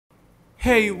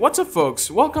Hey, what's up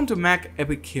folks? Welcome to Mac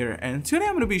Epic here, and today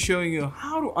I'm going to be showing you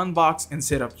how to unbox and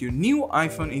set up your new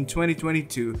iPhone in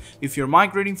 2022 if you're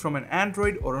migrating from an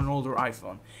Android or an older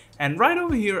iPhone. And right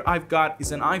over here I've got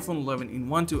is an iPhone 11 in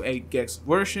 128 gigs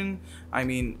version. I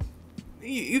mean,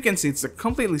 you can see it's a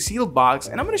completely sealed box,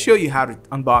 and I'm going to show you how to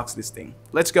unbox this thing.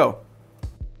 Let's go.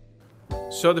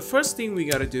 So the first thing we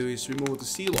gotta do is remove the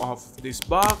seal off this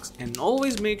box, and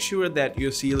always make sure that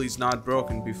your seal is not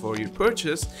broken before you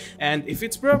purchase, and if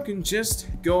it's broken, just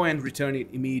go and return it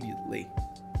immediately.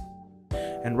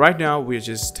 And right now we're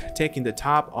just taking the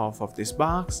top off of this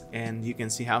box, and you can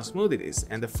see how smooth it is.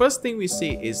 And the first thing we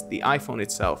see is the iPhone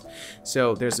itself.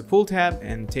 So there's a pull tab,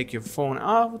 and take your phone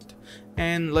out,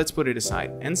 and let's put it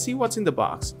aside and see what's in the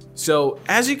box. So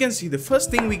as you can see, the first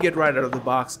thing we get right out of the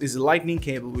box is a lightning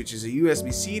cable, which is a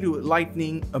USB-C to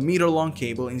lightning, a meter long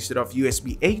cable instead of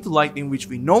USB-A to lightning, which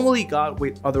we normally got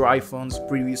with other iPhones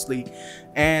previously.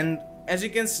 And as you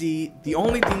can see, the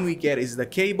only thing we get is the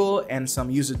cable and some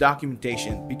user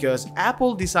documentation, because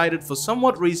Apple decided for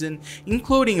somewhat reason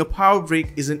including a power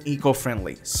brick isn't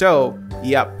eco-friendly. So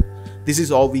yep, this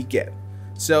is all we get.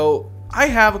 So I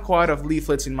have quite a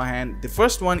leaflets in my hand. The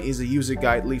first one is a user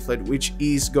guide leaflet, which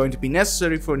is going to be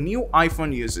necessary for new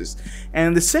iPhone users.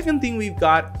 And the second thing we've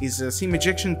got is a SIM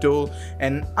ejection tool,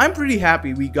 and I'm pretty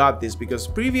happy we got this because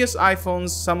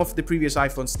some of the previous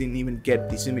iPhones didn't even get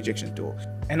the SIM ejection tool.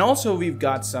 And also we've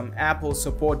got some Apple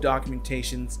support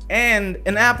documentations and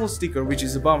an Apple sticker, which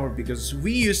is a bummer because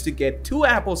we used to get 2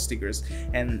 Apple stickers,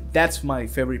 and that's my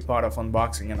favorite part of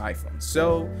unboxing an iPhone.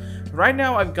 So right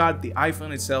now I've got the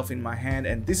iPhone itself in my hand,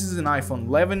 and this is an iPhone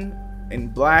 11 in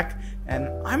black, and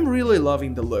I'm really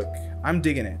loving the look. I'm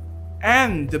digging it.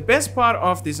 And the best part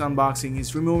of this unboxing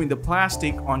is removing the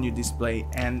plastic on your display,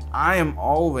 and I am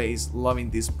always loving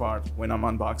this part when I'm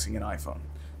unboxing an iPhone.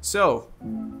 So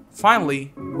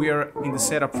finally we are in the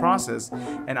setup process,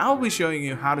 and I'll be showing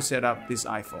you how to set up this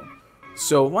iPhone.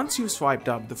 So once you've swiped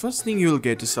up, the first thing you'll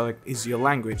get to select is your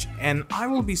language, and I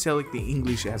will be selecting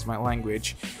English as my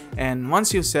language. And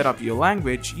once you've set up your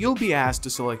language, you'll be asked to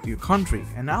select your country,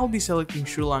 and I'll be selecting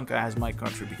Sri Lanka as my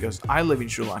country because I live in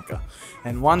Sri Lanka.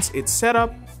 And once it's set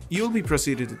up, you'll be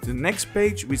proceeded to the next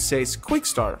page, which says Quick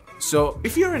Start. So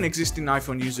if you're an existing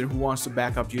iPhone user who wants to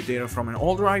back up your data from an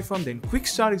older iPhone, then Quick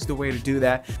Start is the way to do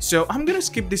that. So I'm gonna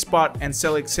skip this part and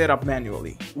select Setup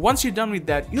manually. Once you're done with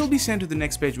that, you'll be sent to the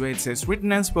next page where it says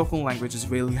Written and Spoken Languages,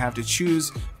 where you have to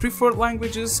choose Preferred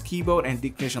Languages, Keyboard, and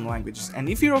Dictation Languages. And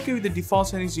if you're okay with the default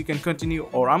settings, you can continue,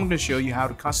 or I'm gonna show you how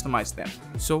to customize them.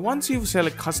 So once you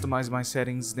select Customize My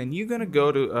Settings, then you're gonna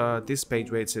go to this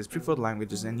page where it says Preferred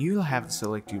Languages, and you'll have to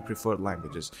select your preferred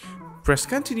languages. Press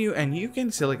continue, and you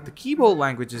can select the keyboard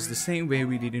languages the same way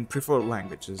we did in preferred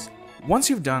languages.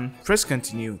 Once you've done, press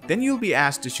continue, then you'll be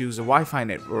asked to choose a Wi-Fi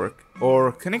network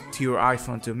or connect to your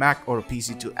iPhone to Mac or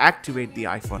PC to activate the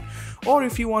iPhone. Or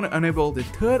if you want to enable the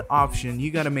third option,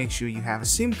 you gotta make sure you have a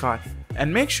SIM card,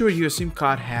 and make sure your SIM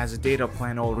card has a data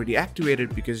plan already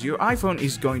activated because your iPhone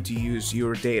is going to use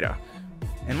your data.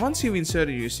 And once you've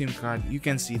inserted your SIM card, you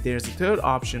can see there's a third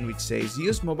option which says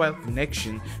use mobile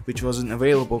connection, which wasn't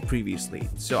available previously.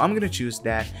 So I'm gonna choose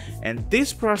that, and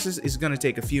this process is gonna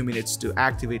take a few minutes to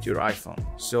activate your iPhone.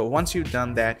 So once you've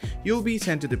done that, you'll be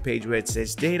sent to the page where it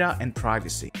says data and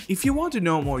privacy. If you want to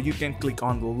know more, you can click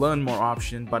on the learn more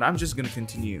option, but I'm just gonna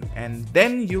continue. And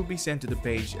then you'll be sent to the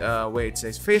page where it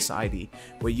says Face ID,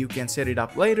 where you can set it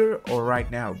up later or right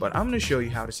now, but I'm gonna show you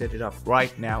how to set it up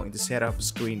right now in the setup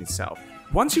screen itself.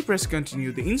 Once you press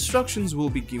continue, the instructions will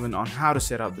be given on how to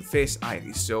set up the Face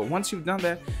ID. So once you've done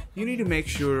that, you need to make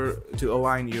sure to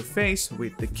align your face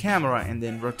with the camera and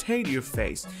then rotate your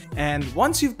face. And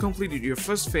once you've completed your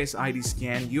first Face ID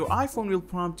scan, your iPhone will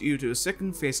prompt you to a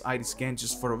second Face ID scan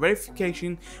just for a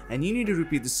verification, and you need to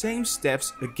repeat the same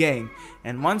steps again.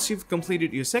 And once you've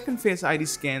completed your second Face ID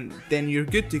scan, then you're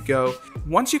good to go.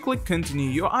 Once you click continue,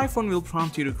 your iPhone will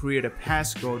prompt you to create a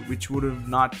passcode, which would have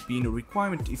not been a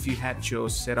requirement if you had chosen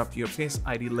set up your Face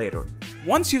ID later.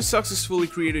 Once you've successfully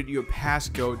created your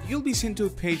passcode, you'll be sent to a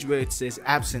page where it says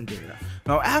Apps and Data.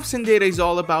 Now apps and data is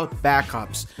all about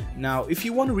backups. Now if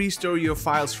you want to restore your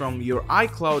files from your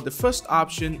iCloud, the first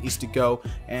option is to go,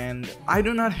 and I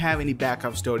do not have any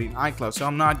backup stored in iCloud, so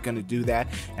I'm not going to do that.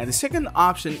 And the second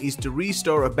option is to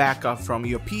restore a backup from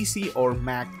your PC or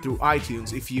Mac through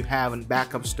iTunes if you have a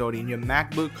backup stored in your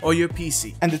MacBook or your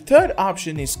PC. And the third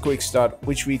option is Quick Start,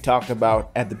 which we talked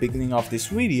about at the beginning of this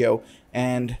video.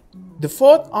 And the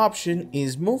fourth option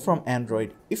is move from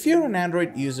Android. If you're an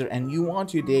Android user and you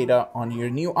want your data on your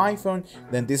new iPhone,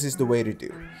 then this is the way to do.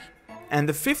 And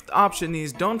the fifth option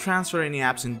is don't transfer any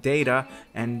apps and data,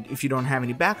 and if you don't have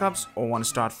any backups or want to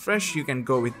start fresh, you can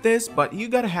go with this, but you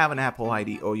gotta have an Apple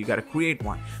ID or you gotta create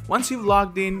one. Once you've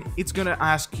logged in, it's gonna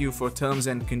ask you for terms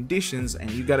and conditions,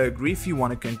 and you gotta agree if you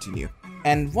want to continue.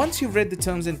 And once you've read the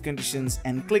terms and conditions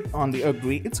and click on the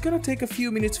agree, it's gonna take a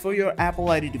few minutes for your Apple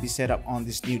ID to be set up on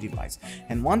this new device.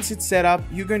 And once it's set up,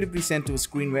 you're going to be sent to a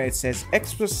screen where it says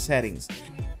Express Settings.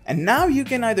 And now you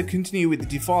can either continue with the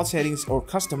default settings or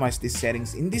customize these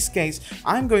settings. In this case,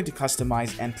 I'm going to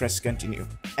customize and press continue.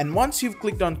 And once you've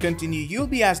clicked on continue, you'll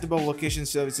be asked about location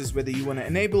services, whether you want to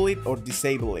enable it or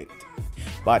disable it.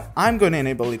 But I'm going to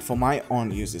enable it for my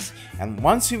own uses. And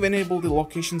once you've enabled the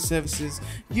location services,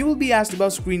 you will be asked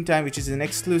about screen time, which is an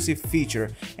exclusive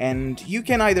feature, and you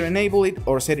can either enable it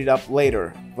or set it up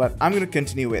later, but I'm going to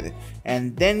continue with it.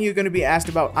 And then you're going to be asked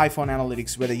about iPhone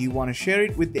analytics, whether you want to share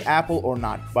it with the Apple or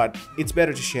not, but it's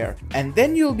better to share. And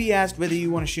then you'll be asked whether you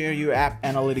want to share your app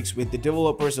analytics with the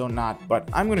developers or not, but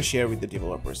I'm going to share with the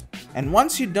developers. And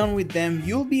once you're done with them,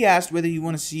 you'll be asked whether you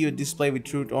want to see your display with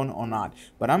True Tone or not,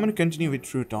 but I'm going to continue with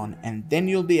True Tone. And then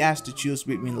you'll be asked to choose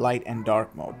between light and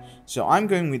dark mode. So I'm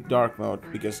going with dark mode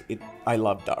because I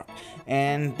love dark.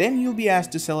 And then you'll be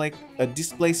asked to select a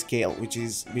display scale, which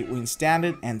is between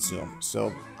standard and zoom.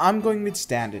 So I'm going with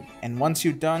standard, and once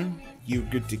you're done, you're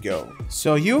good to go.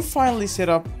 So you finally set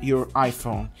up your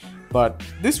iPhone, but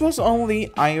this was only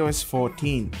iOS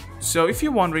 14. So if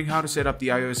you're wondering how to set up the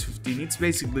iOS 15, it's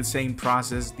basically the same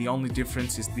process. The only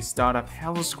difference is the startup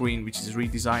hello screen, which is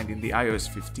redesigned in the iOS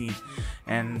 15.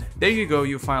 And there you go,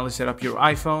 you finally set up your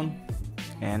iPhone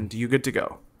and you're good to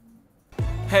go.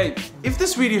 Hey, if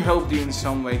this video helped you in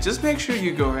some way, just make sure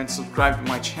you go ahead and subscribe to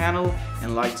my channel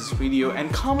and like this video and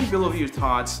comment below your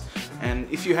thoughts. And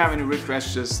if you have any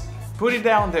requests, just put it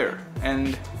down there.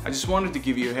 And I just wanted to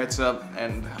give you a heads up,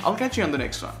 and I'll catch you on the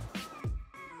next one.